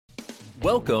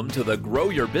Welcome to the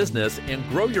Grow Your Business and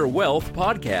Grow Your Wealth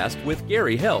podcast with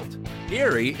Gary Helt.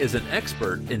 Gary is an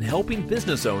expert in helping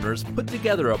business owners put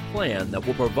together a plan that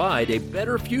will provide a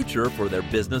better future for their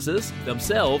businesses,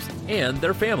 themselves, and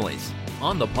their families.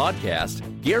 On the podcast,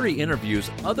 Gary interviews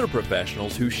other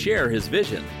professionals who share his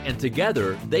vision, and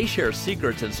together they share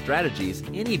secrets and strategies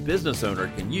any business owner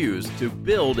can use to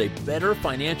build a better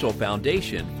financial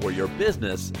foundation for your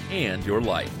business and your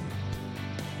life.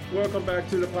 Welcome back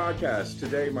to the podcast.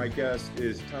 Today, my guest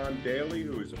is Tom Daly,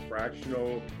 who is a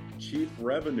fractional Chief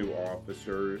Revenue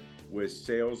Officer with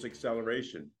Sales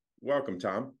Acceleration. Welcome,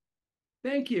 Tom.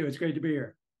 Thank you. It's great to be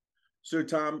here. So,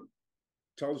 Tom,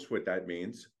 tell us what that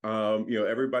means.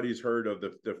 Everybody's heard of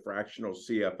the fractional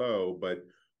CFO, but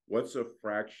what's a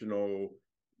fractional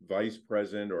vice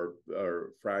president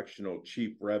or fractional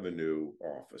chief revenue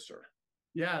officer?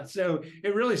 Yeah, so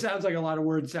it really sounds like a lot of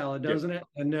word salad, doesn't it?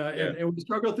 And we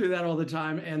struggle through that all the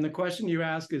time. And the question you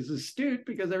ask is astute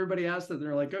because everybody asks it. And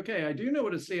they're like, okay, I do know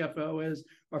what a CFO is,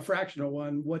 a fractional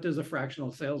one. What does a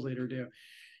fractional sales leader do?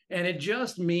 And it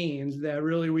just means that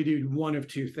really we do one of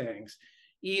two things.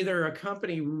 Either a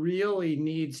company really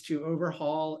needs to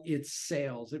overhaul its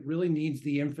sales. It really needs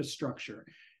the infrastructure.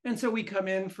 And so we come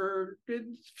in for a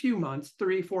few months,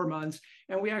 3-4 months,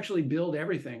 and we actually build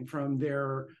everything from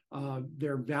their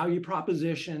value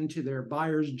proposition to their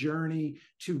buyer's journey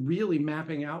to really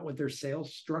mapping out what their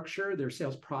sales structure, their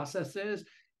sales process is,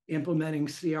 implementing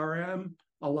CRM.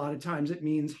 A lot of times it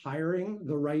means hiring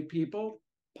the right people,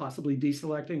 possibly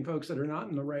deselecting folks that are not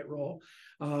in the right role,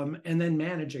 and then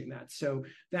managing that. So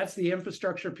that's the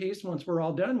infrastructure piece. Once we're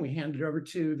all done, we hand it over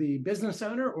to the business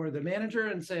owner or the manager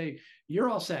and say, you're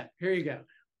all set, here you go.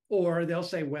 Or they'll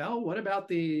say, well, what about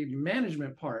the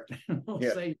management part? We'll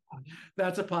say,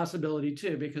 that's a possibility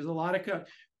too, because a lot of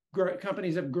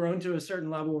companies have grown to a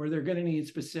certain level where they're going to need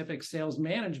specific sales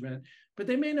management, but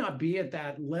they may not be at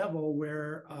that level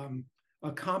where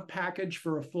a comp package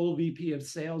for a full VP of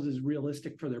sales is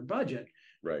realistic for their budget,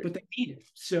 right? But they need it.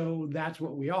 So that's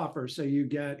what we offer. So you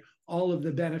get all of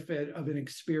the benefit of an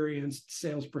experienced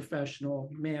sales professional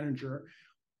manager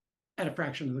at a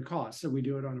fraction of the cost. So we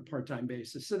do it on a part-time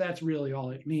basis. So that's really all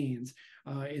it means.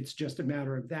 It's just a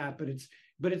matter of that, but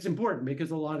it's important because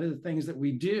a lot of the things that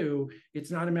we do, it's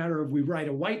not a matter of we write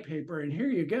a white paper and here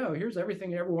you go, here's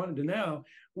everything you ever wanted to know.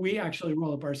 We actually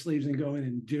roll up our sleeves and go in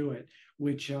and do it,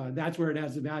 which that's where it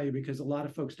adds the value because a lot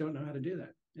of folks don't know how to do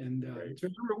that. And it's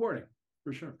very rewarding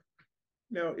for sure.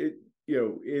 Now,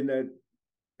 in that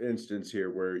instance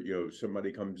here where,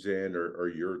 somebody comes in or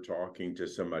you're talking to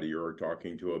somebody or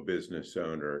talking to a business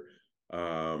owner,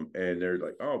 and they're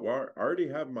like, oh, well, I already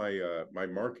have my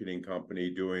marketing company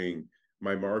doing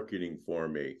my marketing for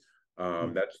me.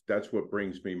 That's what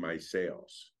brings me my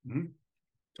sales.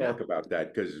 Talk about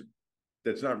that because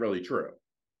that's not really true.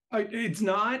 It's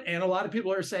not. And a lot of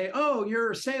people are saying, oh,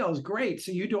 you're sales. Great.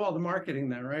 So you do all the marketing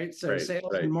then, right? So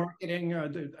sales and marketing,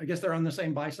 I guess they're on the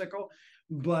same bicycle.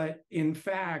 But in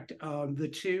fact, the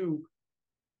two,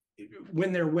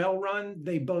 when they're well run,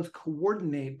 they both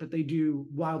coordinate, but they do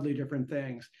wildly different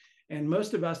things. And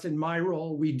most of us in my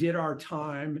role, we did our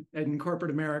time in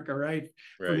corporate America, right?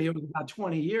 For me, it was about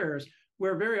 20 years,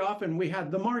 where very often we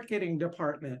had the marketing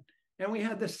department and we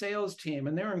had the sales team,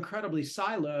 and they're incredibly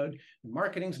siloed.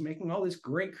 Marketing's making all this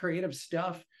great creative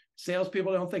stuff.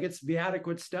 Salespeople don't think it's the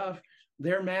adequate stuff.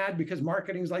 They're mad because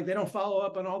marketing's like, they don't follow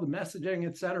up on all the messaging,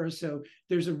 et cetera. So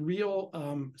there's a real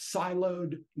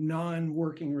siloed,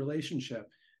 non-working relationship.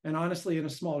 And honestly, in a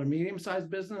small to medium-sized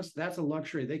business, that's a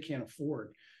luxury they can't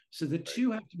afford. So the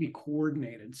two have to be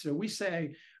coordinated. So we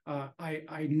say,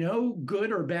 I know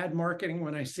good or bad marketing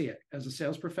when I see it as a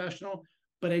sales professional,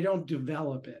 but I don't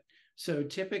develop it. So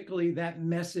typically that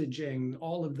messaging,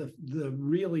 all of the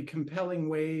really compelling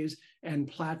ways and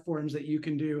platforms that you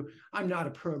can do, I'm not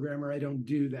a programmer, I don't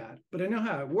do that, but I know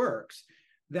how it works.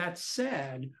 That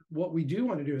said, what we do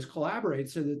want to do is collaborate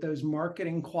so that those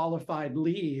marketing qualified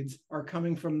leads are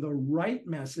coming from the right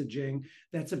messaging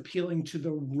that's appealing to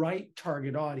the right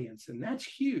target audience. And that's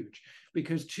huge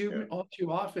because all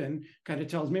too often kind of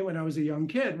tells me when I was a young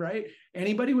kid, right?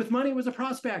 Anybody with money was a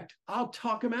prospect. I'll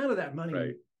talk them out of that money.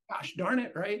 Right. Gosh darn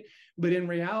it, right? But in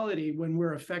reality, when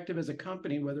we're effective as a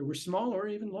company, whether we're small or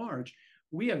even large,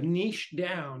 we have niched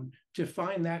down to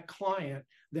find that client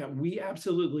that we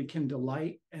absolutely can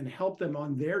delight and help them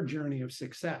on their journey of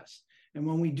success. And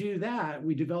when we do that,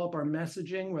 we develop our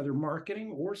messaging, whether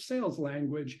marketing or sales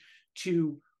language,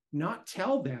 to not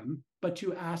tell them, but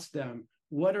to ask them,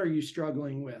 what are you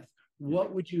struggling with?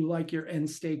 What would you like your end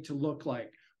state to look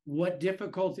like? What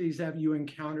difficulties have you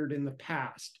encountered in the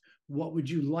past? What would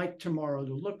you like tomorrow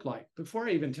to look like? Before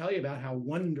I even tell you about how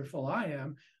wonderful I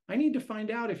am, I need to find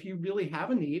out if you really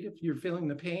have a need, if you're feeling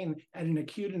the pain at an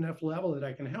acute enough level that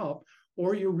I can help,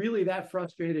 or you're really that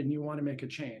frustrated and you want to make a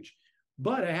change.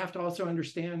 But I have to also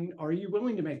understand, are you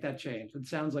willing to make that change? It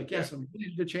sounds like, yes, I'm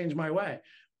ready to change my way.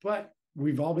 But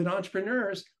we've all been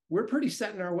entrepreneurs. We're pretty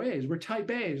set in our ways. We're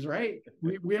type A's, right?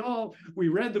 We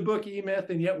read the book E-Myth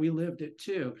and yet we lived it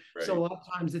too. Right. So a lot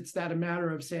of times it's that a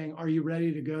matter of saying, are you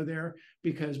ready to go there?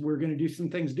 Because we're going to do some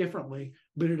things differently,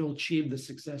 but it'll achieve the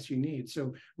success you need.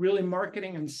 So really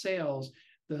marketing and sales,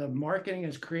 the marketing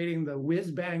is creating the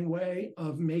whiz-bang way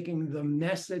of making the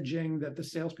messaging that the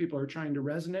salespeople are trying to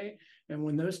resonate. And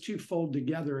when those two fold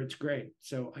together, it's great.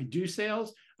 So I do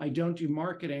sales, I don't do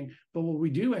marketing, but what we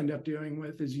do end up doing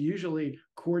with is usually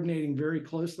coordinating very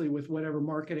closely with whatever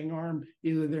marketing arm,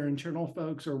 either their internal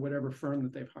folks or whatever firm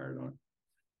that they've hired on.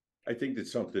 I think that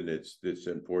something that's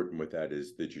important with that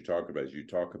is that you talk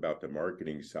about the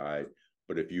marketing side,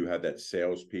 but if you have that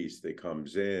sales piece that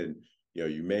comes in,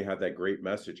 you may have that great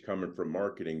message coming from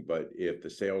marketing, but if the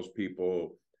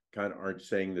salespeople kind of aren't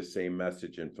saying the same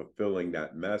message and fulfilling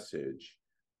that message,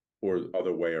 or the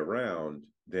other way around,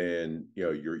 then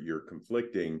you're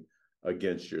conflicting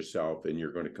against yourself, and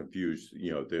you're going to confuse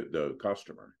the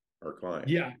customer or client.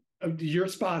 Yeah, you're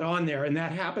spot on there, and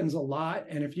that happens a lot.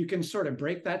 And if you can sort of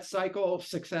break that cycle,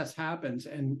 success happens.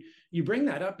 And you bring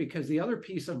that up because the other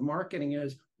piece of marketing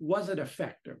is, was it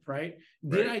effective, right?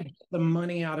 Did I get the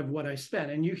money out of what I spent?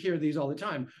 And you hear these all the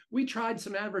time. We tried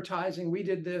some advertising, we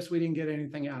did this, we didn't get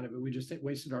anything out of it. We just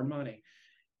wasted our money.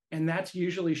 And that's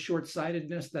usually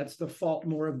short-sightedness. That's the fault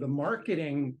more of the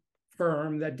marketing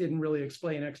firm that didn't really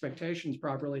explain expectations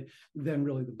properly than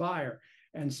really the buyer.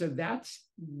 And so that's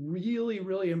really,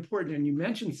 really important. And you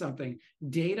mentioned something,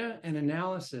 data and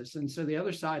analysis. And so the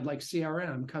other side, like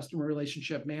CRM, customer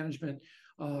relationship management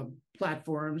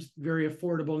platforms, very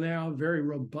affordable now, very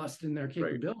robust in their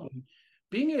capability. Right.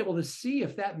 Being able to see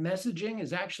if that messaging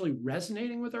is actually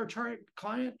resonating with our target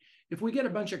client. If we get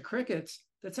a bunch of crickets,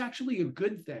 that's actually a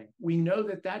good thing. We know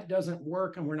that that doesn't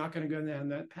work and we're not going to go down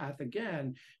that path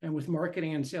again. And with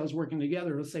marketing and sales working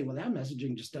together, let's say, well, that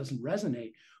messaging just doesn't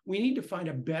resonate. We need to find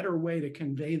a better way to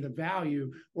convey the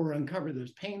value or uncover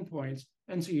those pain points.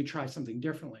 And so you try something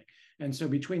differently. And so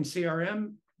between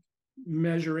CRM,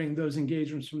 measuring those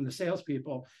engagements from the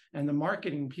salespeople, and the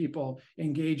marketing people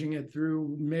engaging it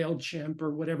through MailChimp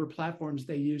or whatever platforms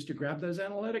they use to grab those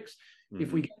analytics. Mm-hmm.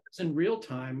 If we get this in real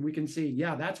time, we can see,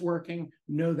 yeah, that's working.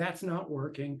 No, that's not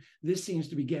working. This seems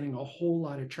to be getting a whole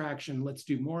lot of traction. Let's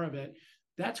do more of it.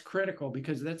 That's critical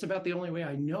because that's about the only way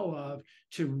I know of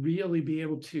to really be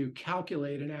able to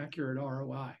calculate an accurate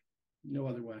ROI. No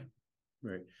other way.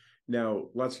 Right. Now,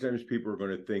 lots of times people are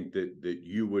going to think that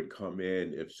you would come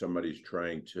in if somebody's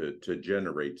trying to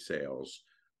generate sales,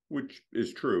 which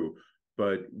is true.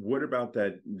 But what about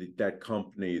that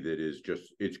company that is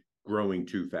just, it's growing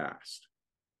too fast?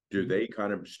 Do they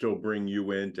kind of still bring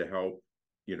you in to help,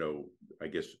 I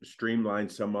guess, streamline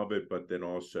some of it, but then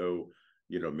also,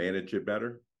 manage it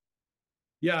better?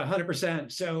 Yeah,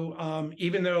 100%. So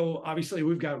even though obviously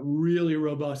we've got really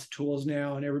robust tools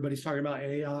now and everybody's talking about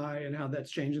AI and how that's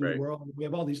changing the world, we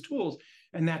have all these tools,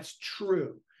 and that's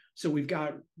true. So we've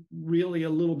got really a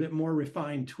little bit more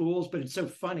refined tools, but it's so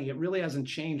funny. It really hasn't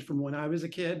changed from when I was a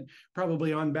kid,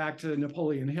 probably on back to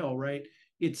Napoleon Hill, right?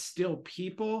 It's still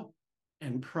people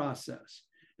and process.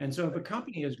 And so if a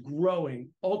company is growing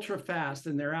ultra fast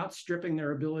and they're outstripping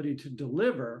their ability to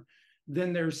deliver,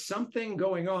 then there's something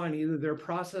going on. Either their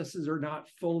processes are not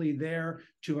fully there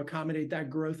to accommodate that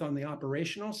growth on the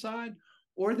operational side,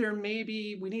 or there may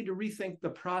be, we need to rethink the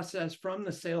process from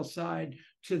the sales side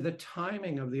to the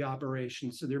timing of the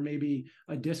operation. So there may be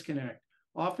a disconnect.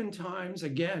 Oftentimes,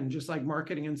 again, just like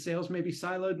marketing and sales may be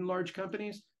siloed in large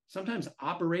companies, sometimes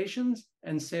operations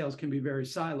and sales can be very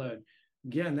siloed.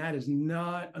 Again, that is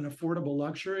not an affordable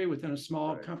luxury within a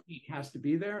small company. It has to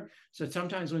be there. So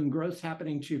sometimes when growth's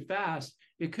happening too fast,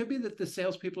 it could be that the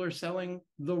salespeople are selling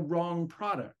the wrong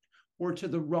product or to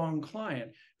the wrong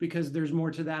client, because there's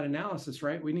more to that analysis,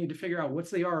 right? We need to figure out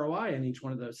what's the ROI in each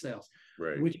one of those sales,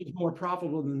 which is more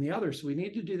profitable than the other. So we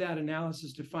need to do that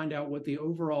analysis to find out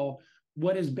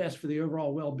what is best for the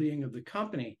overall well-being of the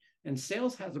company. And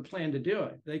sales has a plan to do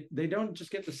it. They don't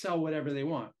just get to sell whatever they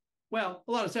want. Well,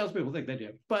 a lot of salespeople think they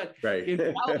do, but Right. in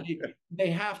reality, they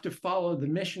have to follow the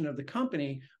mission of the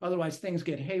company. Otherwise, things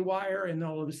get haywire, and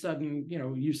all of a sudden,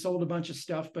 you sold a bunch of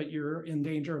stuff, but you're in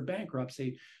danger of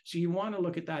bankruptcy. So you want to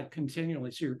look at that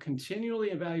continually. So you're continually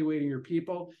evaluating your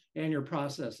people and your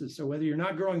processes. So whether you're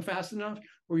not growing fast enough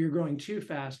or you're growing too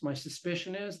fast, my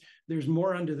suspicion is there's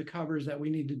more under the covers that we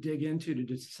need to dig into to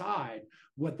decide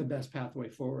what the best pathway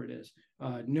forward is.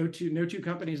 No two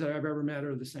companies that I've ever met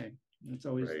are the same. It's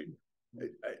always right.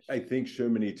 I think so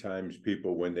many times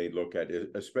people, when they look at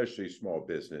it, especially small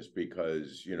business,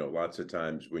 because lots of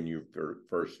times when you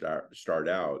first start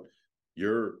out,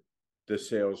 you're the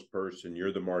salesperson,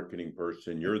 you're the marketing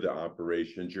person, you're the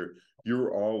operations,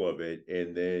 you're all of it,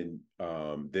 and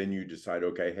then you decide,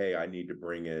 okay, hey, I need to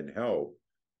bring in help.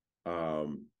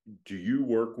 Do you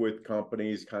work with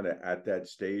companies kind of at that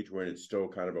stage when it's still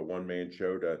kind of a one-man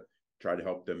show to try to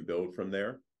help them build from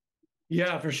there?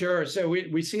 Yeah, for sure. So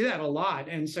we see that a lot.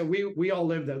 And so we all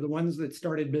live there. The ones that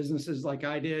started businesses like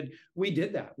I did, we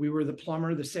did that. We were the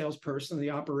plumber, the salesperson, the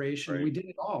operation. Right. We did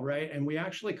it all, right? And we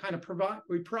actually kind of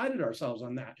prided ourselves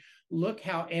on that. Look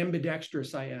how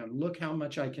ambidextrous I am. Look how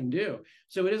much I can do.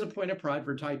 So it is a point of pride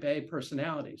for type A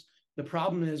personalities. The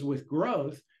problem is with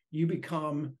growth, you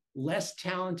become less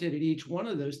talented at each one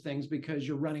of those things because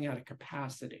you're running out of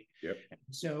capacity. Yep.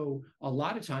 So a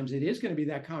lot of times it is going to be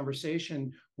that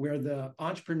conversation where the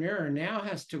entrepreneur now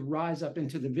has to rise up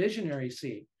into the visionary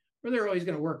seat, where they're always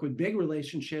going to work with big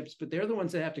relationships, but they're the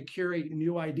ones that have to curate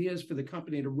new ideas for the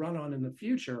company to run on in the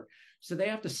future. So they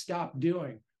have to stop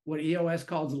doing what EOS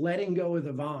calls letting go of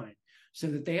the vine, so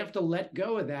that they have to let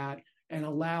go of that and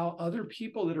allow other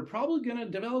people that are probably going to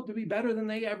develop to be better than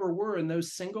they ever were in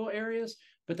those single areas,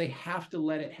 but they have to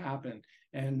let it happen.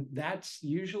 And that's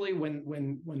usually when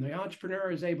the entrepreneur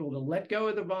is able to let go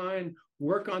of the vine,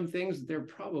 work on things that they're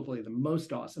probably the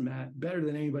most awesome at, better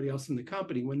than anybody else in the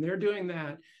company. When they're doing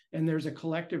that and there's a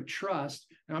collective trust,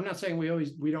 and I'm not saying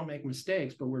we don't make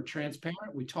mistakes, but we're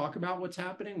transparent. We talk about what's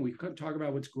happening. We could talk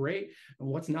about what's great and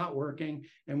what's not working.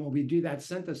 And when we do that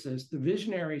synthesis, the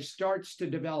visionary starts to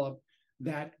develop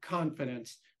that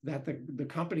confidence that the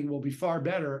company will be far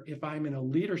better if I'm in a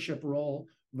leadership role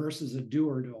versus a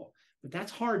doer role. But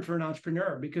that's hard for an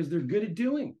entrepreneur because they're good at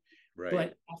doing. Right.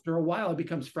 But after a while, it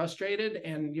becomes frustrated.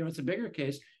 And, it's a bigger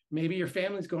case. Maybe your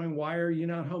family's going, why are you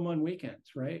not home on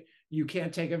weekends, right? You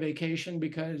can't take a vacation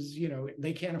because,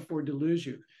 they can't afford to lose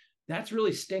you. That's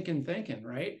really stinking thinking,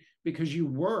 right? Because you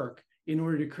work in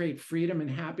order to create freedom and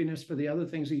happiness for the other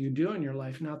things that you do in your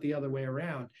life, not the other way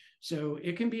around. So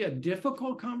it can be a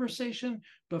difficult conversation,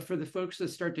 but for the folks that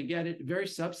start to get it, very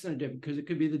substantive, because it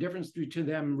could be the difference to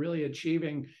them really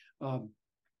achieving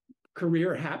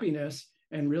career happiness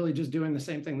and really just doing the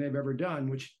same thing they've ever done,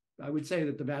 which I would say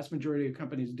that the vast majority of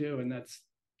companies do. And that's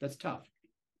tough,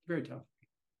 very tough.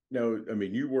 No, I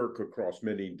mean, you work across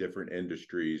many different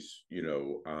industries,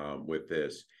 with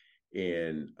this.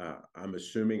 And I'm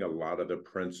assuming a lot of the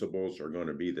principles are going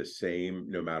to be the same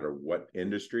no matter what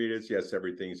industry it is. Yes,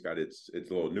 everything's got its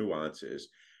little nuances.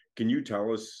 Can you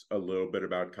tell us a little bit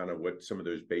about kind of what some of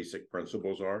those basic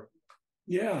principles are?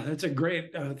 Yeah, that's a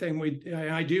great thing.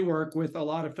 I do work with a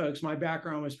lot of folks. My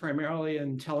background was primarily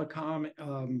in telecom,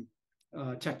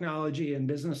 technology, and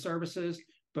business services.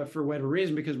 But for whatever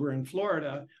reason, because we're in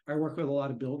Florida, I work with a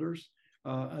lot of builders,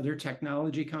 other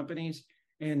technology companies.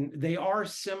 And they are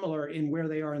similar in where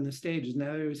they are in the stages.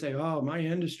 Now they would say, oh, my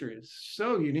industry is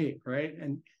so unique, right?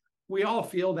 And we all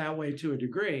feel that way to a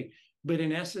degree. But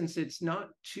in essence, it's not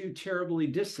too terribly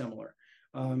dissimilar.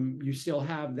 You still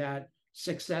have that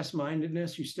success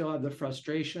mindedness. You still have the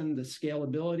frustration, the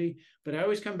scalability. But I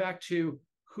always come back to,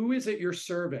 who is it you're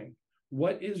serving?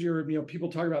 What is your,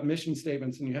 people talk about mission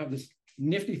statements, and you have this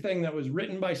nifty thing that was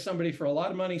written by somebody for a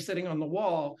lot of money sitting on the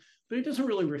wall, but it doesn't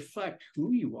really reflect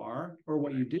who you are or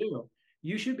what you do.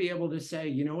 You should be able to say,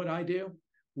 you know what I do?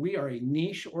 We are a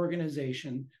niche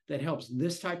organization that helps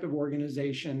this type of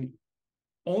organization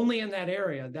only in that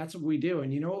area. That's what we do.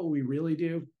 And you know what we really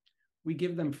do? We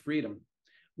give them freedom.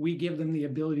 We give them the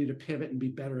ability to pivot and be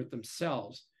better at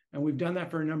themselves. And we've done that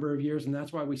for a number of years. And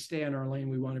that's why we stay in our lane.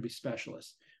 We want to be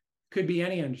specialists. Could be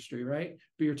any industry, right?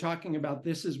 But you're talking about,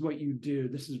 this is what you do.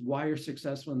 This is why you're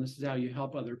successful. And this is how you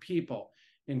help other people.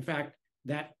 In fact,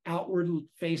 that outward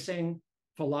facing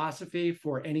philosophy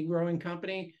for any growing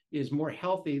company is more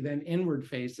healthy than inward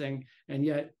facing. And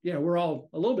yet, we're all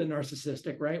a little bit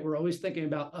narcissistic, right? We're always thinking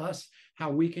about us,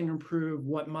 how we can improve,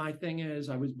 what my thing is.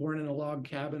 I was born in a log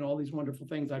cabin, all these wonderful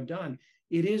things I've done.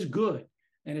 It is good.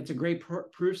 And it's a great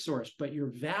proof source, but your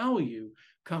value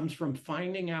comes from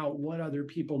finding out what other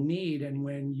people need. And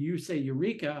when you say,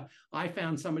 Eureka, I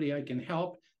found somebody I can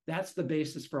help, That's the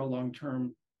basis for a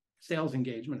long-term sales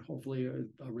engagement, hopefully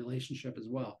a relationship as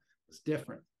well. It's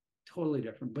different, totally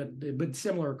different, but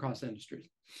similar across industries.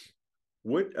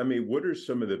 What are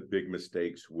some of the big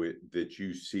mistakes that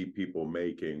you see people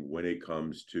making when it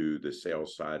comes to the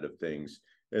sales side of things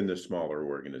in the smaller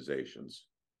organizations?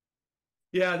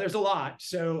 Yeah, there's a lot.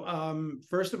 So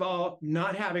first of all,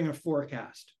 not having a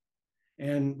forecast.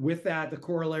 And with that, the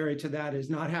corollary to that is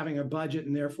not having a budget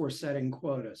and therefore setting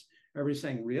quotas. Everybody's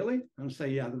saying, really? I'm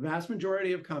saying, yeah, the vast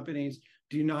majority of companies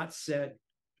do not set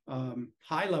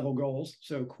high-level goals.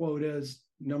 So quotas,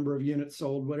 number of units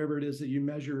sold, whatever it is that you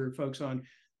measure folks on,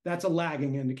 that's a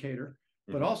lagging indicator.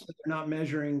 But also they're not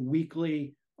measuring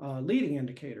weekly leading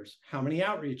indicators. How many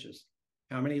outreaches?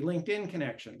 How many LinkedIn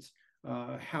connections?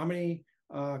 How many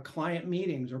client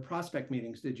meetings or prospect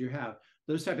meetings did you have?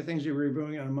 Those type of things you're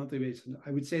reviewing on a monthly basis.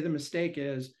 I would say the mistake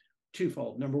is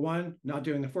twofold. Number one, not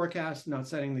doing the forecast, not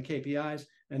setting the KPIs,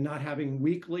 and not having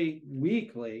weekly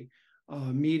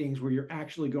meetings where you're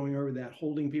actually going over that,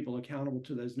 holding people accountable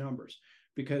to those numbers.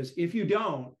 Because if you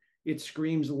don't, it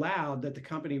screams loud that the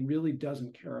company really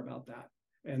doesn't care about that.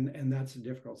 And that's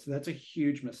difficult. So that's a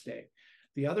huge mistake.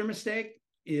 The other mistake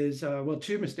is,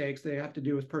 two mistakes. They have to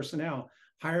do with personnel,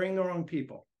 hiring the wrong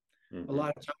people. A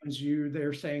lot of times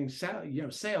they're saying,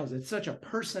 sales, it's such a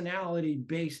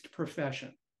personality-based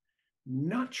profession.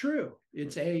 Not true.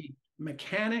 It's a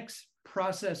mechanics,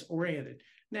 process-oriented.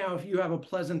 Now, if you have a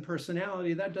pleasant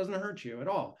personality, that doesn't hurt you at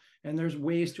all. And there's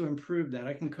ways to improve that.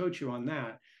 I can coach you on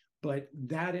that. But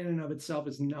that in and of itself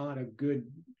is not a good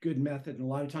method. And a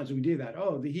lot of times we do that.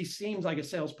 Oh, he seems like a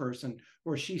salesperson,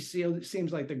 or she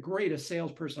seems like the greatest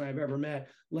salesperson I've ever met.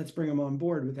 Let's bring him on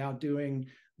board, without doing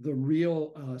the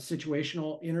real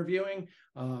situational interviewing,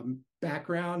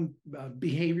 background,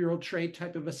 behavioral trait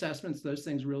type of assessments. Those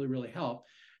things really, really help.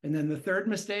 And then the third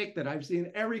mistake that I've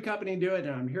seen every company do it,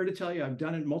 and I'm here to tell you, I've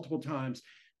done it multiple times,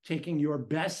 taking your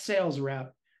best sales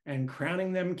rep and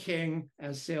crowning them king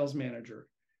as sales manager.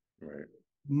 Right.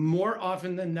 More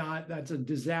often than not, that's a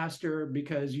disaster,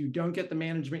 because you don't get the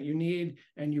management you need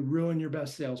and you ruin your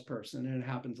best salesperson, and it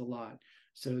happens a lot.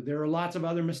 So there are lots of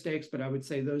other mistakes, but I would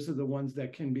say those are the ones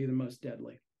that can be the most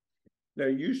deadly. Now,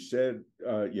 you said,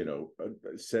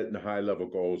 setting high-level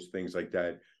goals, things like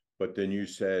that, but then you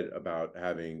said about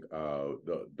having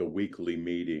the weekly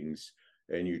meetings,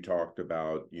 and you talked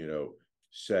about,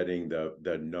 setting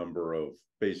the number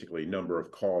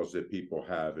of calls that people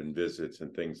have and visits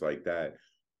and things like that.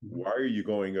 Why are you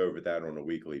going over that on a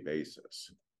weekly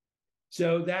basis?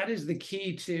 So that is the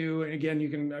key to, and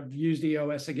again, I've used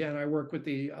EOS again. I work with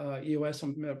the EOS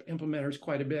implementers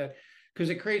quite a bit, because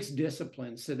it creates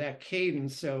discipline. So that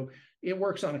cadence, so it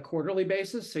works on a quarterly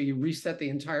basis. So you reset the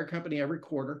entire company every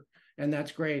quarter, and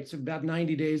that's great. So about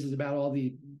 90 days is about all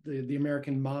the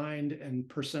American mind and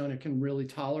persona can really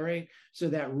tolerate. So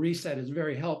that reset is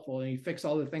very helpful, and you fix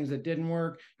all the things that didn't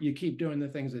work. You keep doing the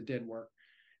things that did work.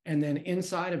 And then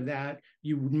inside of that,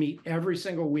 you meet every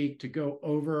single week to go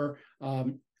over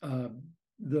the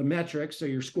metrics, so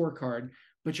your scorecard,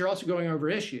 but you're also going over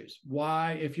issues.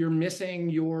 Why, if you're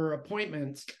missing your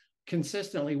appointments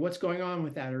consistently, what's going on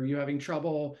with that? Are you having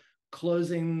trouble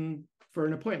closing for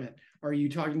an appointment? Are you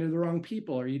talking to the wrong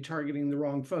people? Are you targeting the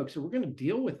wrong folks? So we're going to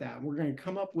deal with that. We're going to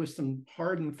come up with some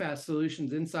hard and fast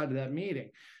solutions inside of that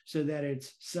meeting, so that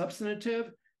it's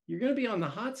substantive. You're going to be on the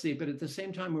hot seat, but at the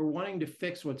same time, we're wanting to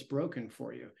fix what's broken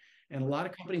for you. And a lot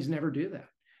of companies never do that.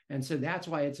 And so that's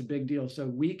why it's a big deal. So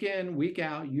week in, week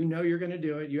out, you're going to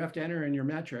do it. You have to enter in your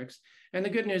metrics. And the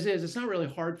good news is it's not really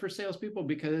hard for salespeople,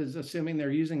 because assuming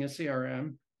they're using a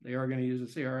CRM, they are going to use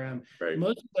a CRM. Right.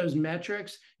 Most of those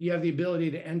metrics, you have the ability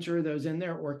to enter those in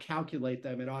there or calculate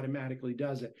them. It automatically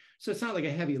does it. So it's not like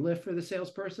a heavy lift for the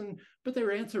salesperson, but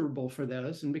they're answerable for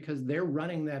those. And because they're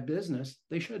running that business,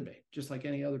 they should be, just like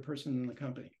any other person in the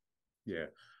company. Yeah.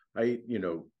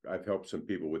 I've helped some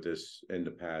people with this in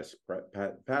the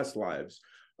past lives.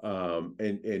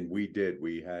 And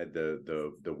we had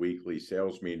the weekly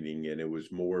sales meeting, and it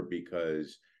was more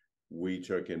because we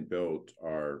took and built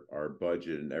our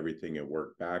budget and everything and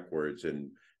worked backwards.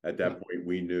 And at that point,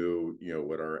 we knew,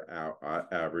 what our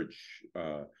average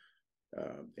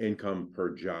income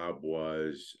per job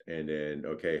was, and then,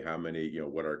 okay, how many,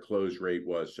 what our close rate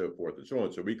was, so forth and so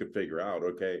on. So we could figure out,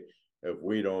 okay, if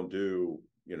we don't do,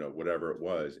 whatever it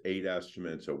was, 8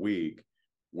 estimates a week,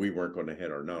 we weren't going to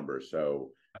hit our numbers.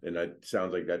 So, and that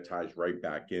sounds like that ties right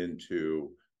back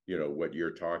into, what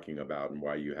you're talking about and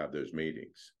why you have those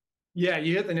meetings. Yeah,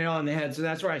 you hit the nail on the head. So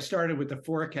that's where I started with the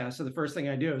forecast. So the first thing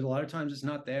I do is, a lot of times it's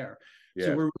not there. Yeah.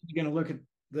 So we're really going to look at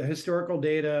the historical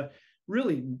data,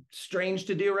 really strange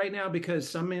to do right now, because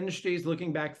some industries,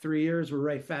 looking back 3 years, were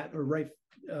right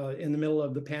in the middle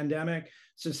of the pandemic.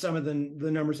 So some of the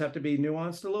numbers have to be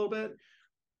nuanced a little bit.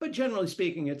 But generally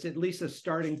speaking, it's at least a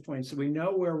starting point. So we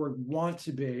know where we want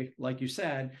to be, like you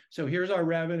said. So here's our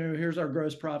revenue, here's our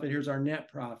gross profit, here's our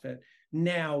net profit.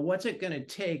 Now, what's it going to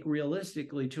take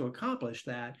realistically to accomplish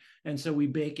that? And so we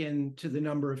bake into the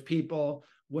number of people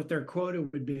what their quota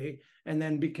would be. And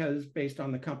then, because based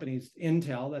on the company's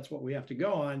intel, that's what we have to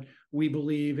go on, we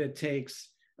believe it takes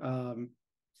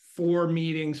 4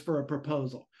 meetings for a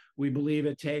proposal. We believe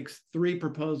it takes 3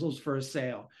 proposals for a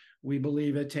sale. We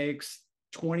believe it takes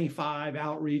 25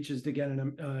 outreaches to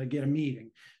get a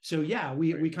meeting. So yeah,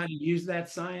 we kind of use that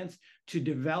science to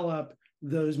develop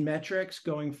those metrics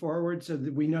going forward, so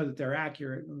that we know that they're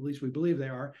accurate, at least we believe they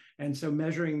are. And so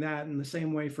measuring that in the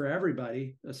same way for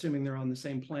everybody, assuming they're on the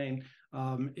same plane,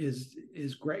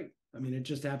 is great. I mean, it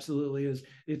just absolutely is.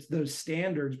 It's those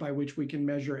standards by which we can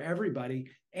measure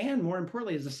everybody. And more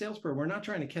importantly, as a salesperson, we're not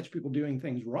trying to catch people doing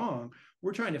things wrong.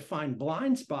 We're trying to find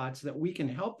blind spots that we can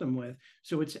help them with.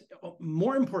 So it's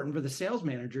more important for the sales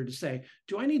manager to say,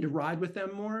 do I need to ride with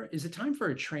them more? Is it time for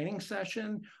a training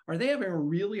session? Are they having a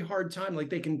really hard time? Like,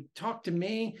 they can talk to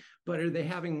me, but are they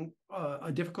having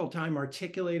a difficult time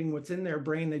articulating what's in their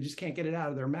brain? They just can't get it out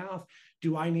of their mouth.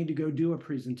 Do I need to go do a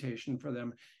presentation for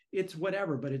them? It's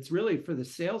whatever, but it's really for the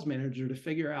sales manager to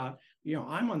figure out,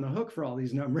 I'm on the hook for all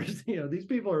these numbers. These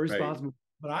people are responsible,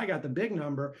 right, but I got the big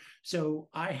number. So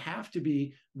I have to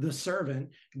be the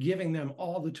servant, giving them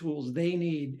all the tools they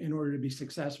need in order to be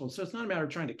successful. So it's not a matter of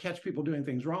trying to catch people doing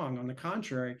things wrong. On the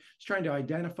contrary, it's trying to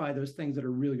identify those things that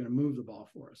are really going to move the ball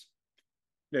for us.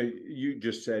 Now, you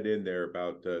just said in there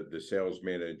about the sales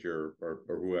manager or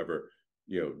whoever,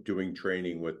 doing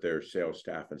training with their sales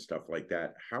staff and stuff like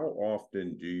that. How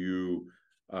often do you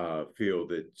feel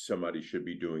that somebody should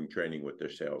be doing training with their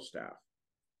sales staff?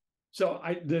 So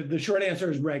the short answer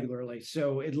is regularly.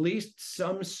 So at least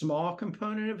some small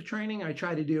component of training I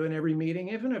try to do in every meeting,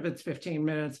 even if it's 15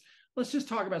 minutes. Let's just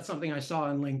talk about something I saw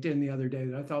on LinkedIn the other day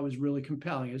that I thought was really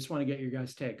compelling. I just want to get your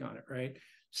guys' take on it, right?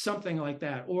 Something like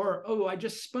that. Or, I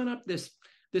just spun up this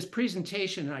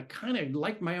presentation and I kind of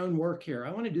like my own work here.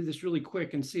 I want to do this really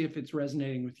quick and see if it's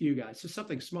resonating with you guys. So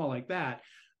something small like that.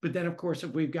 But then, of course,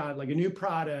 if we've got like a new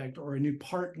product or a new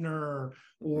partner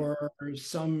or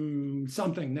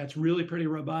something that's really pretty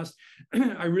robust,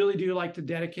 I really do like to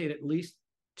dedicate at least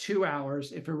 2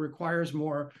 hours. If it requires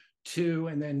more, 2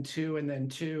 and then 2 and then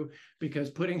 2,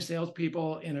 because putting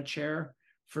salespeople in a chair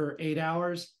for 8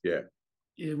 hours,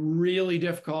 it's really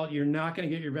difficult. You're not going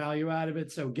to get your value out of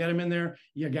it. So get them in there.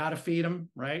 You got to feed them,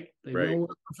 right? They know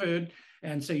work for food.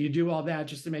 And so you do all that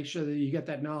just to make sure that you get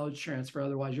that knowledge transfer.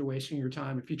 Otherwise, you're wasting your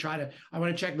time. If you I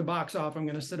want to check the box off, I'm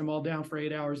going to sit them all down for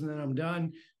 8 hours and then I'm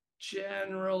done.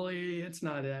 Generally, it's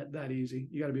not that easy.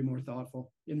 You got to be more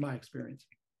thoughtful, in my experience.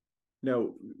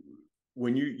 Now,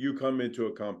 when you come into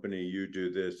a company, you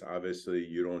do this, obviously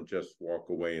you don't just walk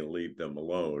away and leave them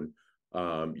alone.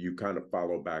 You kind of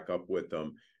follow back up with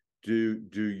them. Do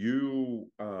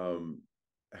you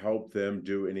help them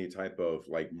do any type of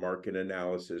like market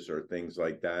analysis or things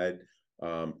like that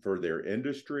for their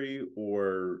industry,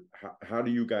 or how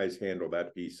do you guys handle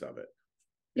that piece of it?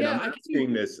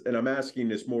 And I'm asking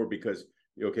this more because,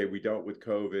 okay, we dealt with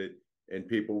COVID and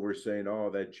people were saying, oh,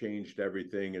 that changed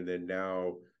everything. And then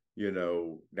now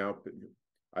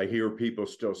I hear people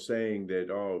still saying that,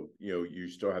 oh, you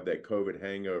still have that COVID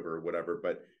hangover or whatever.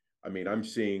 But I mean, I'm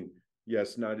seeing,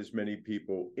 yes, not as many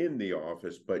people in the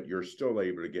office, but you're still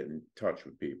able to get in touch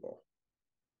with people.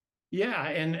 Yeah.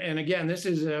 And again, this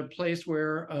is a place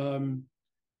where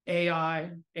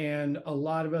AI and a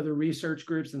lot of other research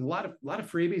groups and a lot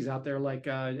of freebies out there. Like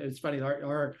it's funny,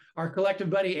 our collective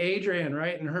buddy, Adrian,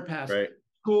 right? In her past,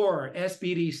 SCORE,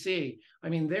 SBDC. I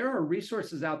mean, there are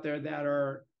resources out there that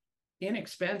are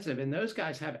inexpensive, and those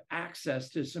guys have access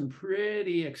to some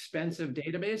pretty expensive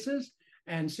databases.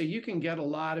 And so you can get a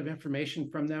lot of information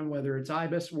from them, whether it's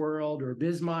IBIS World or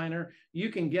BizMiner. You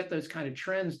can get those kind of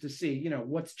trends to see,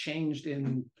 what's changed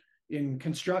in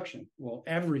construction. Well,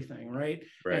 everything, right?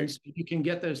 And so you can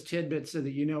get those tidbits so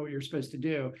that you know what you're supposed to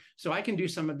do. So I can do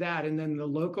some of that. And then the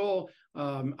local,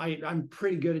 I'm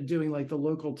pretty good at doing like the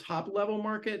local top level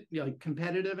market, like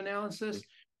competitive analysis.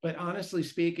 But honestly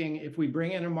speaking, if we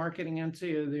bring in a marketing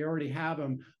entity, they already have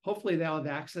them. Hopefully they'll have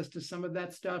access to some of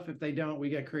that stuff. If they don't, we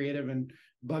get creative and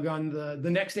bug on the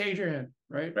next Adrian,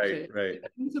 right? Right. I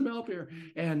need some help here.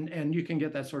 And you can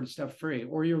get that sort of stuff free.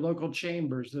 Or your local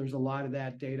chambers. There's a lot of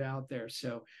that data out there.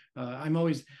 So I'm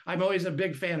always a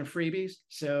big fan of freebies.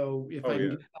 So if I can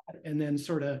get that and then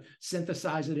sort of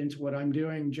synthesize it into what I'm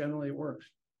doing, generally it works.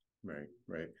 Right.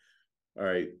 All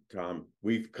right, Tom,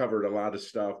 we've covered a lot of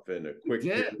stuff in a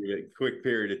quick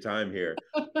period of time here.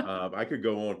 I could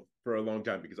go on for a long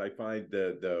time because I find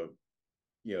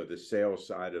the sales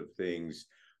side of things,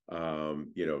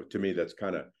 to me, that's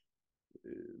kind of,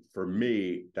 for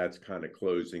me, that's kind of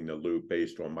closing the loop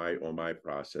based on my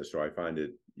process. So I find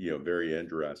it, very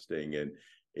interesting,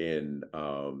 and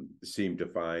seem to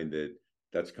find that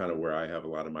that's kind of where I have a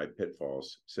lot of my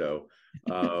pitfalls. So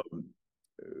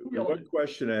what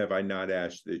question have I not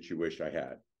asked that you wish I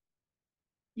had?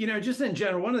 Just in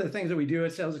general, one of the things that we do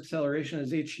at Sales Acceleration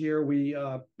is each year we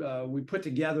put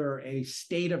together a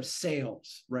state of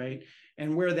sales, right?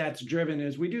 And where that's driven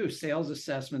is we do sales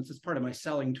assessments. It's part of my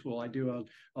selling tool. I do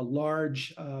a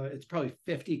large, it's probably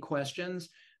 50 questions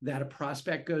that a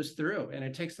prospect goes through, and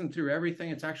it takes them through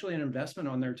everything. It's actually an investment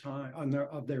on their time,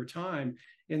 of their time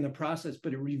in the process,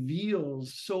 but it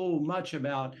reveals so much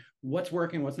about what's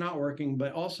working, what's not working,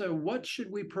 but also what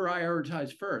should we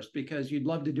prioritize first, because you'd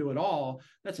love to do it all.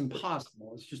 That's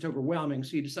impossible. It's just overwhelming.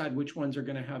 So you decide which ones are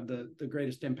going to have the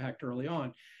greatest impact early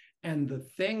on. And the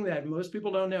thing that most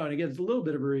people don't know, and again, it's a little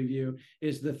bit of a review,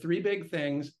 is the three big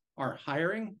things are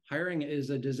hiring. Hiring is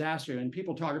a disaster. And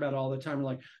people talk about it all the time,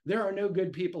 like, there are no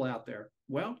good people out there.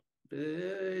 Well,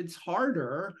 it's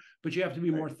harder, but you have to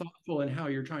be more thoughtful in how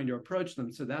you're trying to approach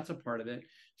them. So that's a part of it.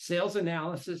 Sales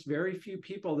analysis, very few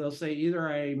people, they'll say either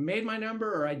I made my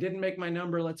number or I didn't make my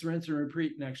number. Let's rinse and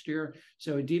repeat next year.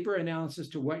 So a deeper analysis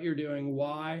to what you're doing,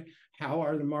 why, how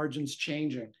are the margins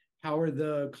changing? How are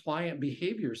the client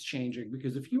behaviors changing?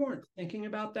 Because if you aren't thinking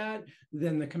about that,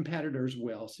 then the competitors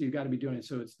will. So you've got to be doing it.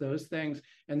 So it's those things.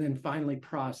 And then finally,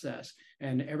 process.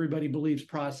 And everybody believes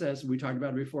process. We talked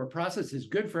about it before. Process is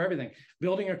good for everything.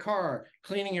 Building a car,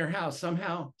 cleaning your house,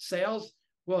 somehow sales.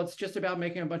 Well, it's just about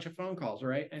making a bunch of phone calls,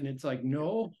 right? And it's like,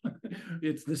 no,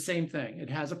 it's the same thing. It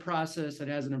has a process, it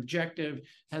has an objective,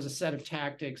 has a set of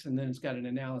tactics, and then it's got an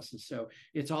analysis. So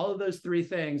it's all of those three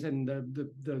things. And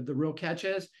the real catch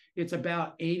is it's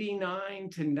about 89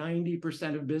 to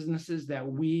 90% of businesses that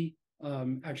we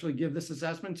actually give this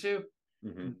assessment to,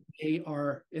 they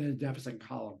are in a deficit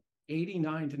column.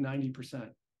 89 to 90%.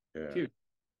 Yeah. Huge.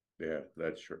 Yeah,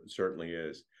 that certainly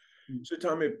is. So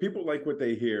Tom, if people like what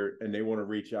they hear and they want to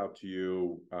reach out to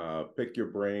you, pick your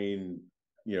brain,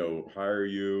 hire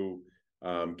you,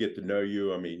 get to know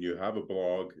you. I mean, you have a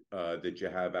blog that you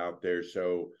have out there.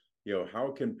 So,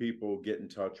 how can people get in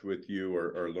touch with you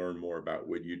or learn more about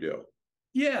what you do?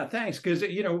 Yeah, thanks. Because,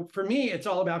 for me, it's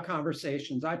all about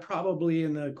conversations. I probably,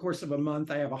 in the course of a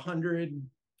month, I have 100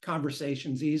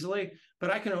 conversations easily, but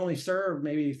I can only serve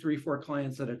maybe 3-4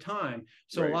 clients at a time.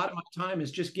 So a lot of my time is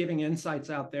just giving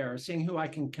insights out there, seeing who I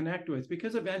can connect with,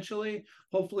 because eventually,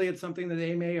 hopefully it's something that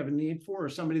they may have a need for, or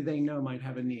somebody they know might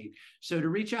have a need. So to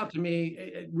reach out to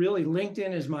me, really,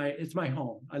 LinkedIn is my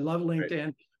home. I love LinkedIn.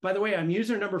 Right. By the way, I'm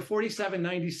user number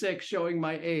 4796, showing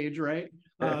my age, right?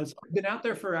 So I've been out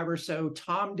there forever. So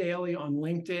Tom Daly on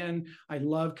LinkedIn. I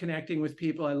love connecting with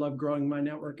people. I love growing my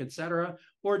network, et cetera.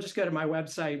 Or just go to my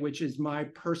website, which is my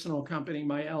personal company.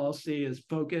 My LLC is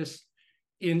Focus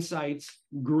Insights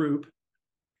Group,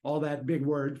 all that big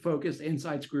word,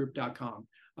 focusinsightsgroup.com.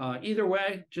 Either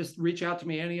way, just reach out to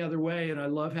me any other way. And I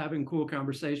love having cool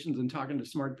conversations and talking to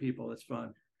smart people. It's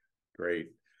fun.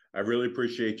 Great. I really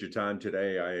appreciate your time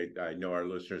today. I know our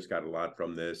listeners got a lot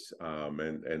from this,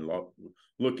 and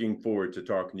looking forward to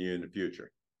talking to you in the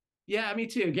future. Yeah, me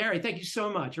too. Gary, thank you so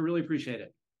much. I really appreciate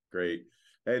it. Great.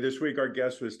 Hey, this week our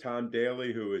guest was Tom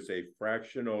Daly, who is a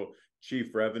fractional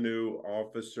Chief Revenue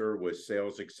Officer with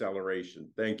Sales Acceleration.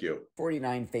 Thank you.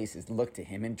 49 faces looked to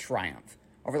him in triumph.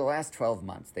 Over the last 12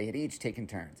 months, they had each taken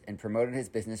turns and promoted his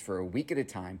business for a week at a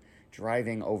time,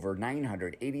 driving over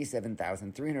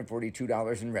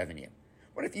 $987,342 in revenue.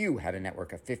 What if you had a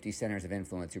network of 50 centers of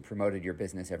influence who promoted your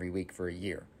business every week for a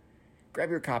year?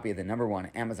 Grab your copy of the #1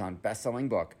 Amazon best-selling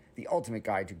book, The Ultimate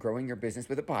Guide to Growing Your Business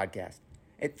with a Podcast,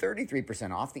 at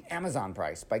 33% off the Amazon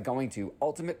price by going to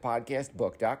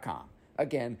ultimatepodcastbook.com.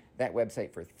 Again, that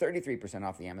website for 33%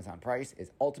 off the Amazon price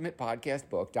is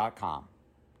ultimatepodcastbook.com.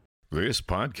 This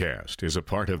podcast is a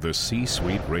part of the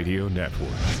C-Suite Radio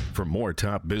Network. For more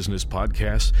top business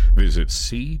podcasts, visit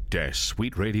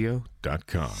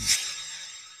c-suiteradio.com.